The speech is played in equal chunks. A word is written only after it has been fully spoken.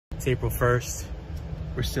It's April 1st.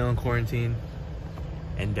 We're still in quarantine.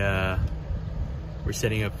 And we're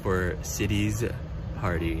setting up for City's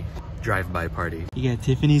party. Drive-by party. You got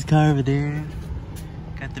Tiffany's car over there.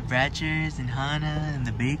 Got the Bratchers and Hannah and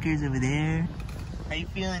the Bakers over there. How you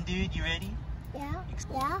feeling, dude? You ready? Yeah.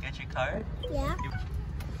 Yeah. Got your card? Yeah. You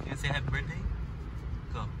gonna say happy birthday?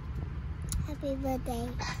 Go. Happy birthday.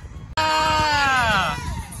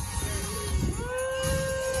 Ah!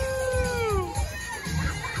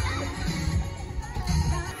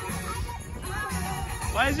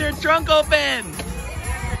 Why is your trunk open?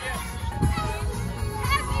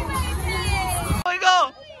 Oh,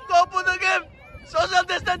 go! Go open the gift! Social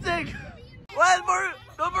distancing! Well,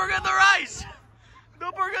 don't forget the rice!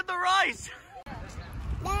 Don't forget the rice!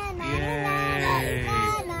 Yay!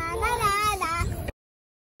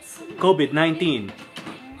 COVID-19.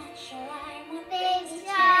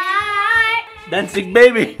 Dancing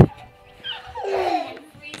baby!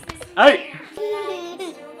 Hey!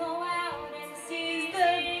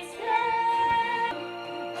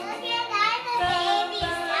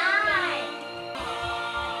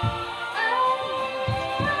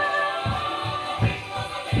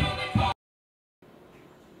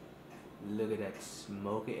 Look at that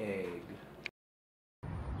smoky egg.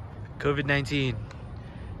 COVID-19.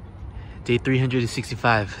 Day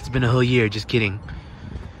 365. It's been a whole year, just kidding.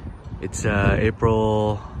 It's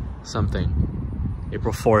April something.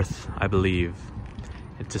 April 4th, I believe.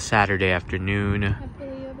 It's a Saturday afternoon.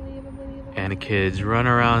 And the kids run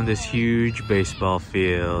around this huge baseball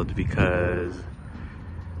field because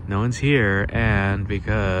no one's here and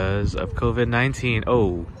because of COVID-19.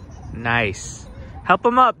 Oh, nice. Help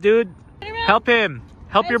him up, dude. Help him.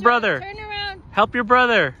 Help your brother. Turn around. Help your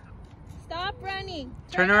brother. Stop running.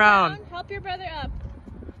 Turn around. Help your brother up.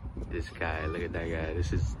 This guy, look at that guy.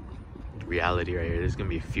 This is reality right here. This is gonna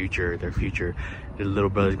be future, their future. The little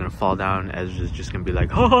brother's gonna fall down. Ezra's just gonna be like,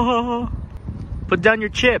 ho ho ho ho. Put down your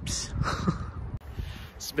chips.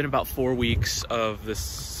 It's been about 4 weeks of this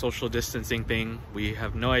social distancing thing. We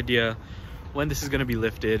have no idea when this is gonna be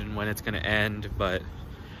lifted and when it's gonna end, but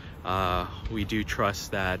we do trust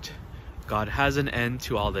that God has an end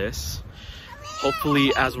to all this.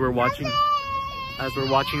 Hopefully, as we're watching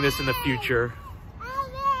this in the future,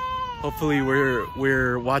 hopefully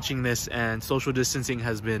we're watching this and social distancing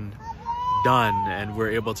has been done and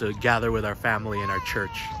we're able to gather with our family in our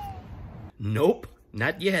church. Nope,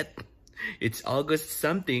 not yet. It's August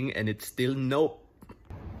something and it's still nope.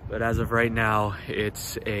 But as of right now,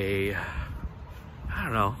 it's I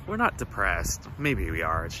don't know, we're not depressed. Maybe we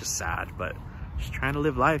are, it's just sad, but just trying to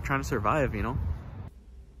live life, trying to survive, you know?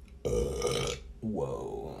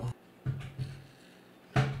 Whoa.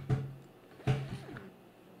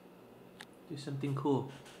 Do something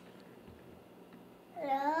cool.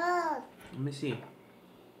 Look. Let me see.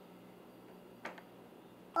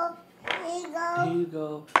 Oh, here you go. Here you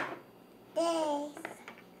go. This.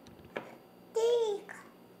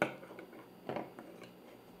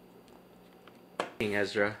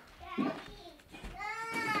 Ezra,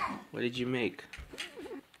 what did you make?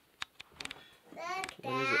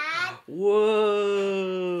 What is it?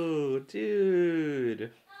 Whoa,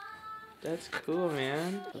 dude. That's cool,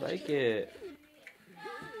 man. I like it.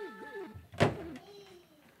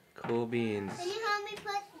 Cool beans. Can you help me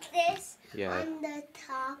put this on the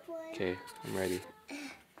top one? Okay, I'm ready.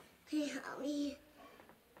 Can you help me?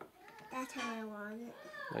 That's how I want it.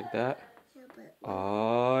 Like that? Yeah, but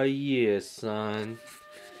Oh yeah, son.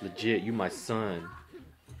 Legit, you my son.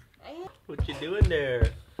 What you doing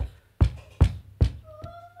there?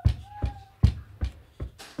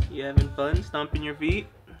 You having fun stomping your feet?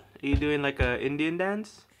 Are you doing like a Indian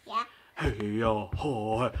dance? yeah. Hey ya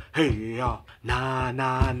ho, hey ya, na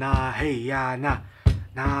na na, hey ya na,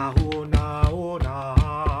 na ho na ho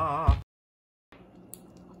na.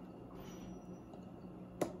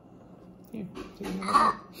 Here, take another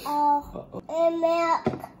bite. Oh, and milk.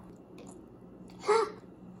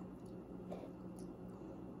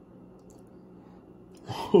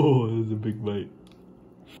 Oh, that was a big bite.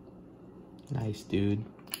 Nice, dude.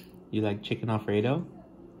 You like chicken Alfredo?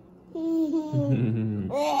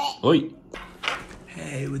 Oi!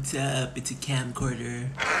 Hey, what's up? It's a camcorder.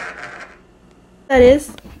 That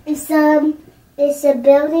is? It's a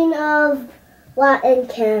building of rotten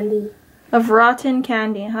candy. Of rotten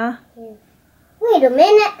candy, huh? Yeah. Wait a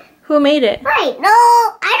minute. Who made it? Wait, no,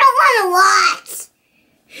 I don't want to watch.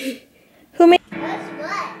 Who made What's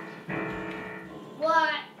what?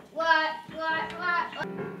 What?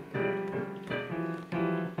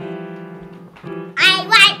 I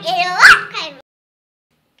want you to look.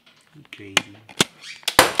 You crazy.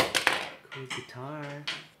 Cool guitar.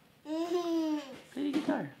 Mm-hmm. Play the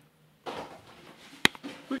guitar.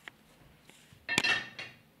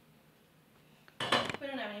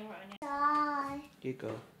 you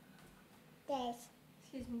go. This.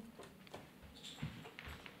 Excuse me.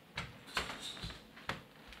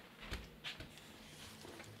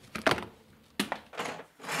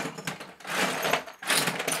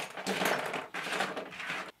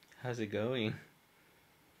 How's it going?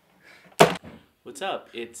 What's up?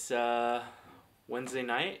 It's Wednesday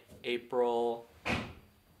night, April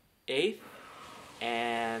 8th,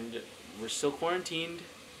 and we're still quarantined,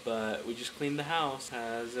 but we just cleaned the house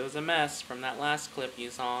because it was a mess from that last clip you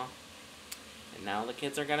saw. And now the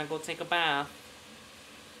kids are gonna go take a bath.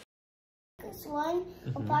 This one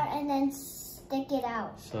apart and then stick it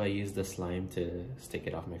out. So I used the slime to stick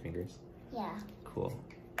it off my fingers? Yeah. Cool.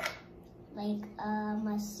 Like a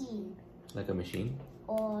machine. Like a machine?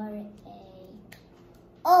 Or a...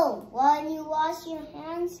 Oh, when you wash your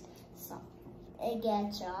hands, it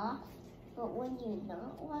gets off. But when you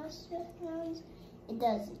not wash your hands, it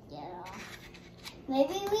doesn't get off.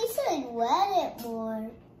 Maybe we should wet it more.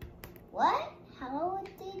 What? How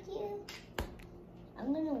did you?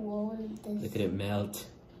 I'm gonna roll this. Look at it melt.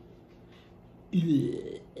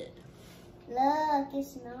 Look,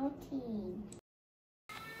 it's melting.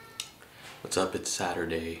 What's up? It's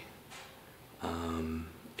Saturday,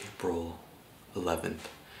 April 11th.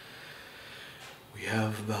 We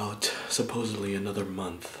have about supposedly another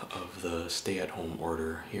month of the stay-at-home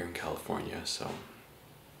order here in California, so.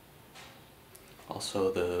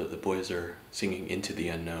 Also, the boys are singing Into the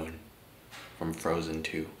Unknown from Frozen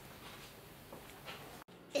 2.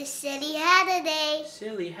 It's Silly Hatter Day.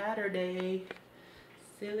 Silly Hatter Day.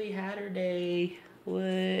 Silly Hatter Day.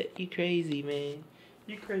 What? You crazy, man.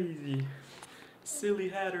 You crazy. Silly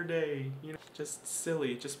Hatter Day. You know, just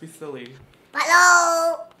silly. Just be silly.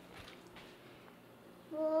 Hello.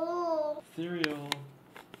 Oh. Cereal.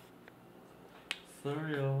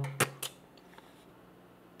 Cereal.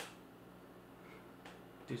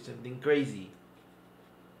 Do something crazy.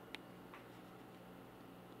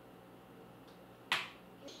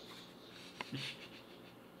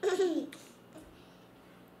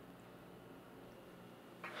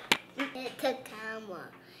 It's a camera.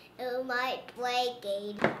 It might break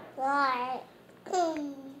it. What?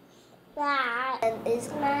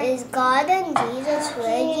 Is God and Jesus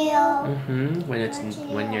with you?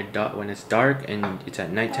 When it's dark and it's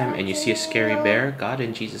at nighttime and you see a scary bear, God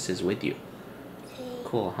and Jesus is with you.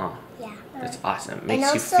 Cool, huh? Yeah. That's awesome. Makes you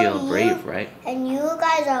also feel brave, right? And you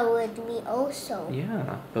guys are with me also.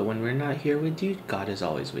 Yeah, but when we're not here with you, God is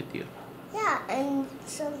always with you. Yeah, and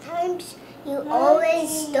sometimes you always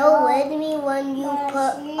still with me when you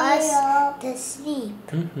put us to sleep.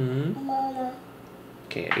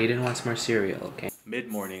 Okay, Aiden wants more cereal, okay?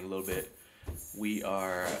 Mid-morning, a little bit. We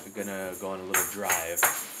are gonna go on a little drive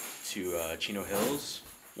to Chino Hills.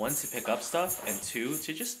 One, to pick up stuff, and two,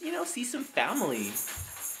 to just, you know, see some family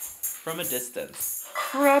from a distance.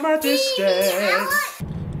 From a distance!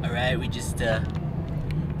 Alright, we just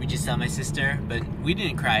saw my sister, but we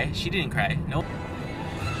didn't cry. She didn't cry. Nope.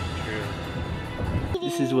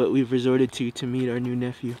 This is what we've resorted to meet our new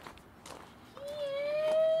nephew.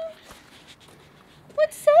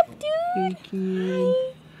 What's up, dude? Hey,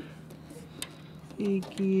 Kian. Hey,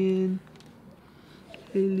 Kian.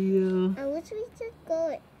 Hey, Leo. I wish we could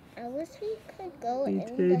go. I wish we could go Hey,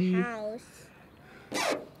 in Teddy. the house.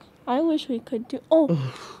 I wish we could do.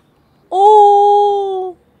 Oh.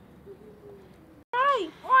 Oh. Hi.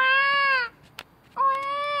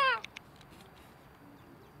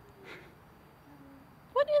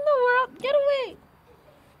 What in the world? Get away.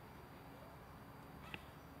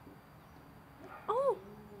 Oh.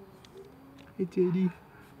 Hey, Teddy.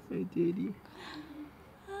 Hey, Teddy.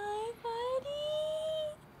 Hi, buddy.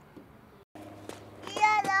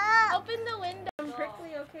 Yeah, Open the window. I'm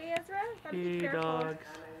prickly, okay, Ezra? Gotta be Hey, careful. dogs.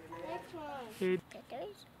 next one. Hey.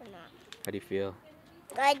 Tattoos or not? How do you feel?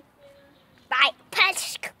 Good. Bye.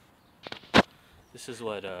 Patch. This is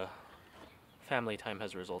what family time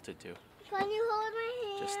has resulted to. Can you hold my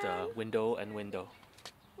hand? Just window and window.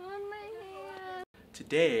 Hold my hand.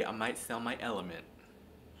 Today, I might sell my Element.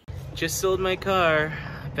 Just sold my car.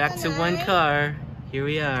 Back to one car. Here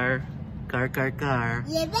we are. Car.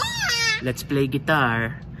 Yeah. Let's play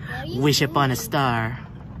guitar. Wish upon a star.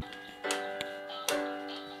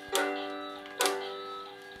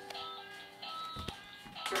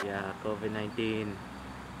 Yeah, COVID-19.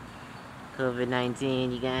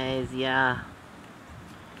 COVID-19, you guys, yeah.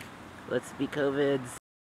 Let's be COVIDs.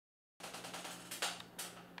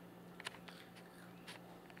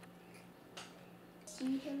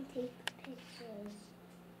 See him take pictures.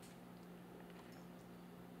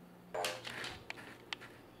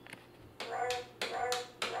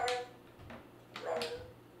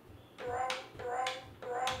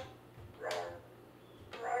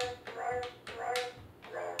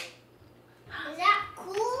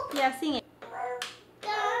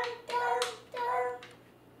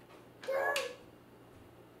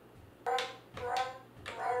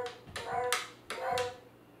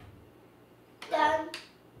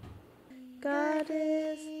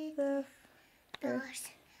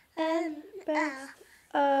 best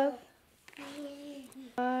of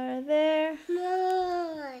are there.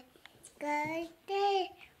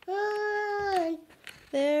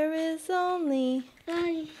 There is only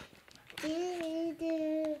Hello.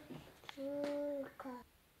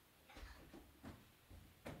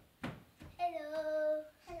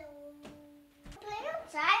 Play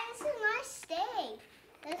outside. This is a nice day.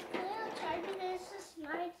 Let's play outside because this is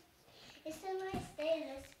nice. It's a nice day.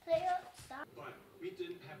 Let's play outside. But we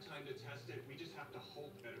didn't have time to test it. We just have to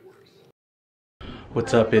hope that it works.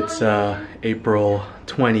 What's up? It's April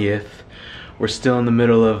 20th. We're still in the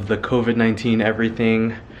middle of the COVID-19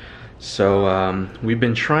 everything. So we've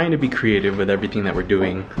been trying to be creative with everything that we're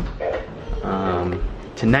doing.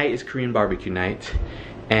 Tonight is Korean barbecue night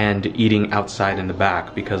and eating outside in the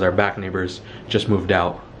back because our back neighbors just moved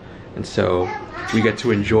out. And so we get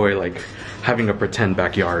to enjoy like having a pretend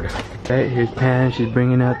backyard. Okay, here's Pan, she's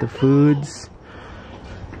bringing out the foods.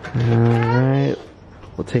 Alright,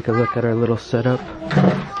 we'll take a look at our little setup.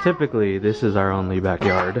 Typically, this is our only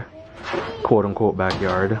backyard, quote unquote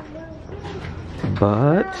backyard.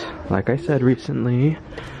 But, like I said recently,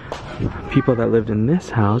 people that lived in this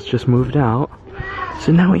house just moved out.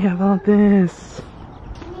 So now we have all this.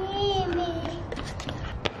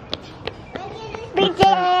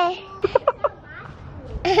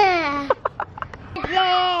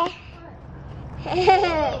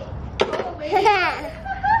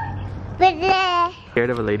 Scared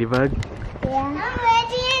of a ladybug? Yeah. I'm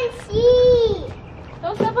ready and see.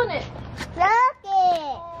 Don't step on it. Look it.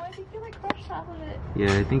 Oh, I think you like crushed half of it.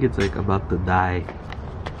 Yeah, I think it's like about to die.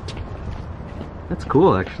 That's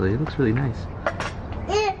cool actually, it looks really nice.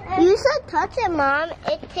 You should touch it, Mom.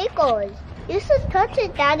 It tickles. You should touch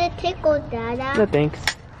it, Dad. It tickles, Dada. No thanks.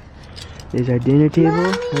 There's our dinner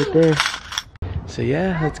table right there. So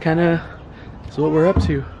yeah, that's what we're up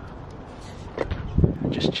to.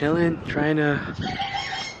 Just chilling, trying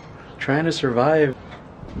to survive,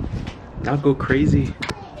 not go crazy.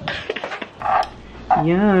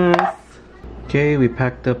 Yes. Okay, we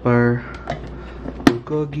packed up our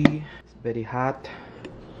bulgogi. It's very hot.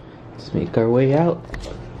 Let's make our way out.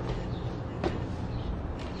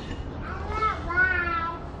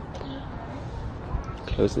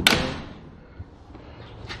 Close the door.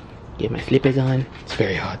 Get my slippers on. It's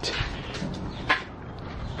very hot.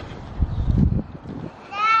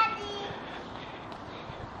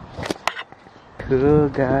 Cool,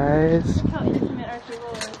 guys. Look how intimate our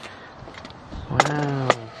table is. Wow.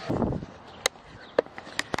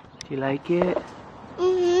 Do you like it?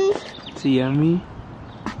 Mm-hmm. It's yummy.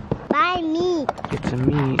 Buy meat. Get some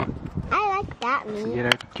meat. I like that So meat. get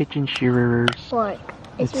our kitchen shearers. Pork.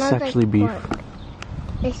 It It's smells actually like beef. pork.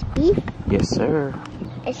 It's beef? Yes, sir.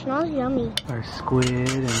 It smells yummy. Our squid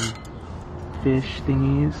and fish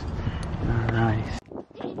thingies. Nice.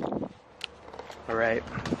 Alright.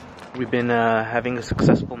 We've been having a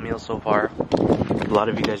successful meal so far. A lot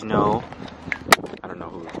of you guys know. I don't know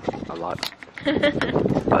who. A lot.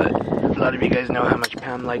 But a lot of you guys know how much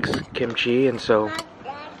Pam likes kimchi, and so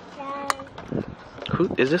who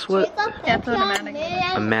is this? What Yeah, it's automatic.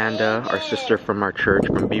 Amanda, our sister from our church,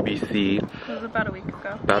 from BBC, It was about a week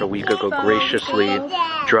ago. about a week ago graciously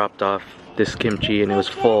dropped off this kimchi, and it was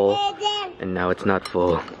full, and now it's not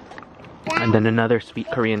full. And then another sweet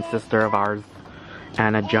Korean sister of ours,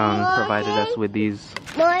 Anna Jung, provided us with these.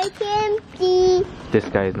 More kimchi. This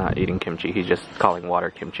guy is not eating kimchi, he's just calling water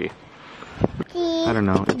kimchi. I don't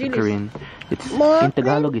know, it's a Dilis. Korean. It's in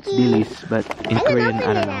Tagalog it's dilis, but in Korean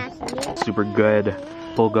I don't know. Super good.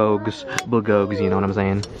 Bulgogs, you know what I'm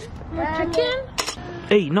saying? More chicken?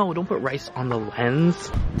 Hey, no, don't put rice on the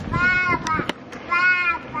lens.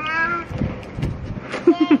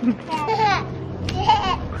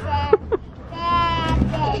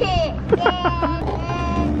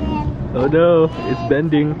 Oh no, it's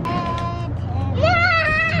bending.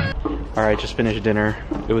 Alright, just finished dinner.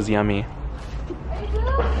 It was yummy.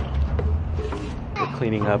 We're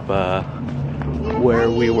cleaning up where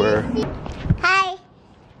we were. Hi.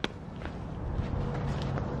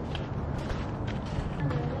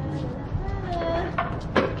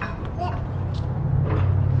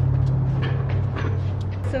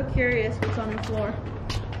 So curious what's on the floor.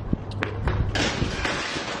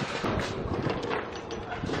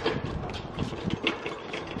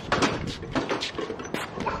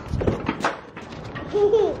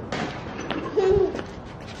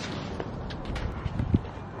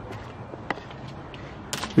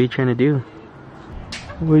 What are you trying to do?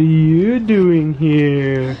 What are you doing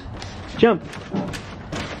here? Jump!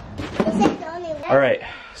 Alright,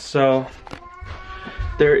 so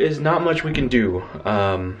there is not much we can do.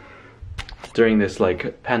 during this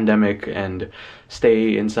like pandemic and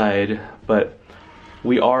stay inside, but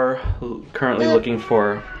we are currently looking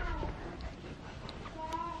for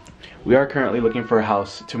a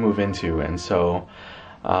house to move into, and so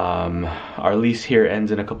our lease here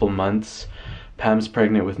ends in a couple months. Pam's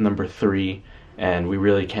pregnant with number 3, and we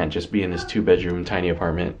really can't just be in this 2-bedroom tiny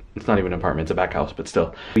apartment. It's not even an apartment, it's a back house, but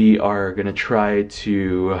still. We are gonna try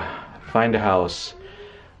to find a house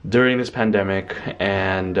during this pandemic,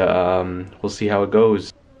 and we'll see how it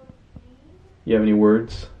goes. You have any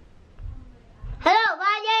words? Hello,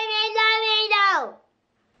 my name is Amino.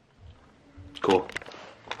 Cool.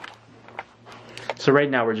 So right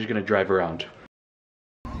now we're just gonna drive around.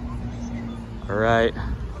 All right,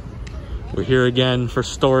 we're here again for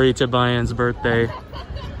Story Tabayan's birthday.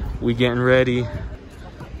 We getting ready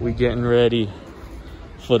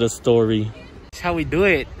for the story. That's how we do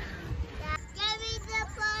it.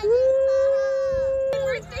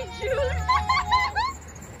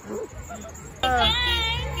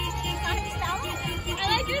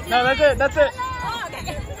 No, that's it.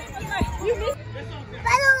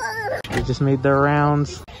 They just made their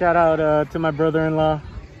rounds. Shout out to my brother-in-law.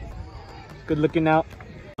 Good looking out.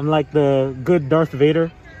 I'm like the good Darth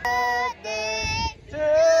Vader.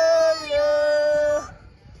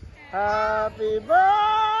 Happy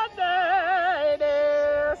birthday,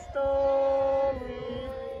 dear Story.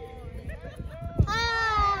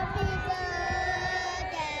 Happy birthday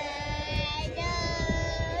to you.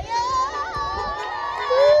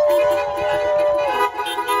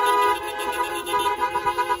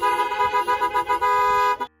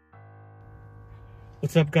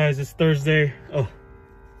 What's up, guys? It's Thursday. Oh.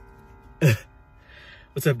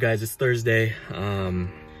 What's up, guys? It's Thursday,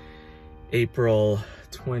 April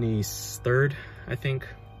 23rd, I think.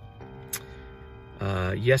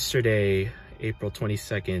 Yesterday, April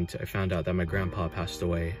 22nd, I found out that my grandpa passed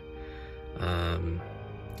away. And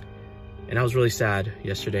I was really sad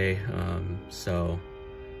yesterday. So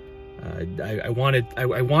I want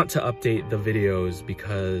to update the videos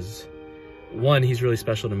because 1, he's really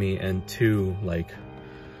special to me, and 2, like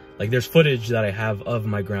there's footage that I have of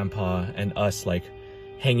my grandpa and us like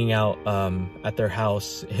hanging out at their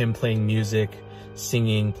house, him playing music,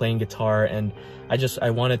 singing, playing guitar, and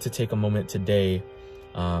I wanted to take a moment today,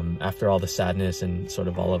 after all the sadness and sort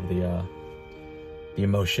of all of the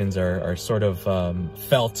emotions are sort of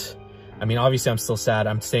felt. I mean, obviously I'm still sad.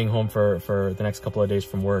 I'm staying home for the next couple of days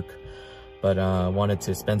from work, but wanted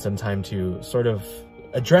to spend some time to sort of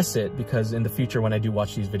address it, because in the future when I do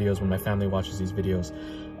watch these videos, when my family watches these videos,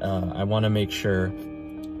 I want to make sure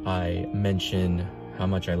I mention how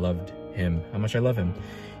much I loved him, how much I love him.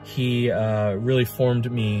 He really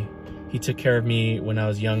formed me. He took care of me when I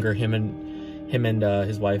was younger. Him and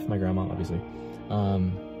his wife, my grandma, obviously.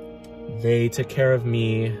 They took care of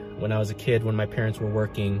me when I was a kid, when my parents were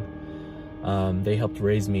working. They helped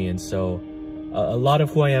raise me, and so a lot of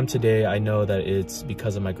who I am today, I know that it's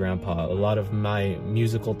because of my grandpa. A lot of my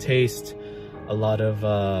musical taste, a lot of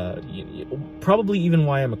probably even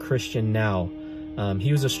why I'm a Christian now.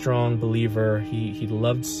 He was a strong believer. He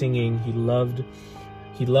loved singing. He loved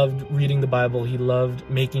reading the Bible. He loved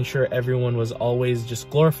making sure everyone was always just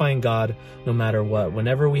glorifying God no matter what.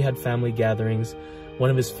 Whenever we had family gatherings, one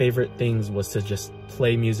of his favorite things was to just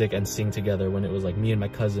play music and sing together, when it was like me and my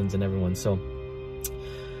cousins and everyone. So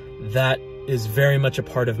that is very much a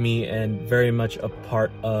part of me, and very much a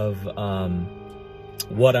part of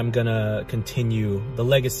what I'm gonna continue, the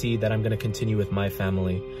legacy that I'm gonna continue with my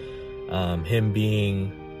family. Him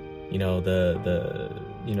being, you know,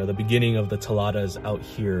 the beginning of the Talladas out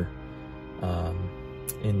here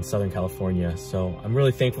in Southern California. So I'm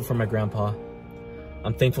really thankful for my grandpa.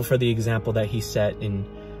 I'm thankful for the example that he set in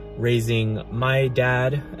raising my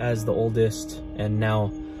dad as the oldest, and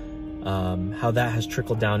now how that has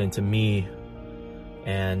trickled down into me,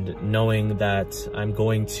 and knowing that I'm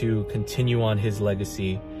going to continue on his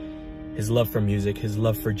legacy, his love for music, his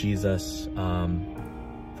love for Jesus,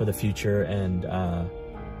 for the future. And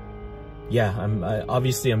yeah,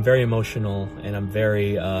 I'm very emotional, and I'm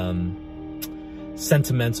very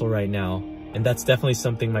sentimental right now, and that's definitely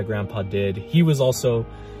something my grandpa did. He was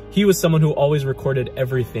someone who always recorded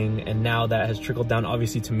everything, and now that has trickled down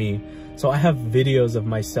obviously to me. So I have videos of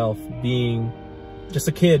myself being just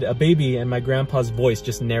a kid, a baby, and my grandpa's voice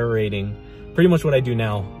just narrating pretty much what I do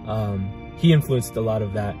now. He influenced a lot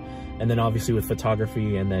of that, and then obviously with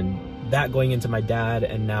photography, and then that going into my dad,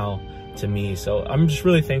 and now to me. So I'm just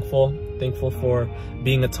really thankful for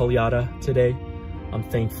being a Tallada today. I'm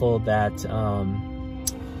thankful that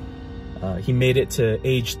he made it to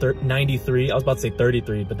age 93. I was about to say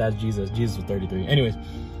 33, but that's Jesus. Jesus was 33. Anyways,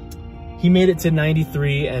 he made it to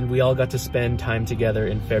 93, and we all got to spend time together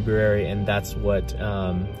in February, and that's what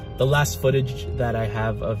the last footage that I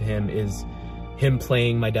have of him is him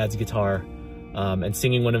playing my dad's guitar and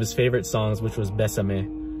singing one of his favorite songs, which was Besame.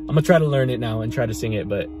 I'm gonna try to learn it now and try to sing it,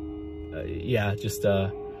 but yeah, just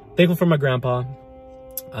thankful for my grandpa.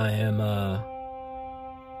 I am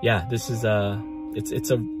yeah, this is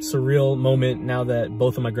it's a surreal moment now that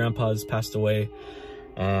both of my grandpas passed away.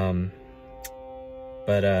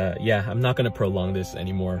 But yeah, I'm not gonna prolong this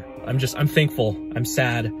anymore. I'm thankful, I'm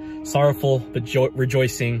sad, sorrowful, but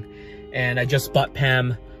rejoicing. And I just bought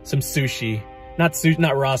Pam some sushi. Not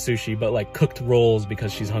raw sushi, but like cooked rolls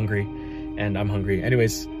because she's hungry and I'm hungry.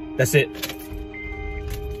 Anyways, that's it.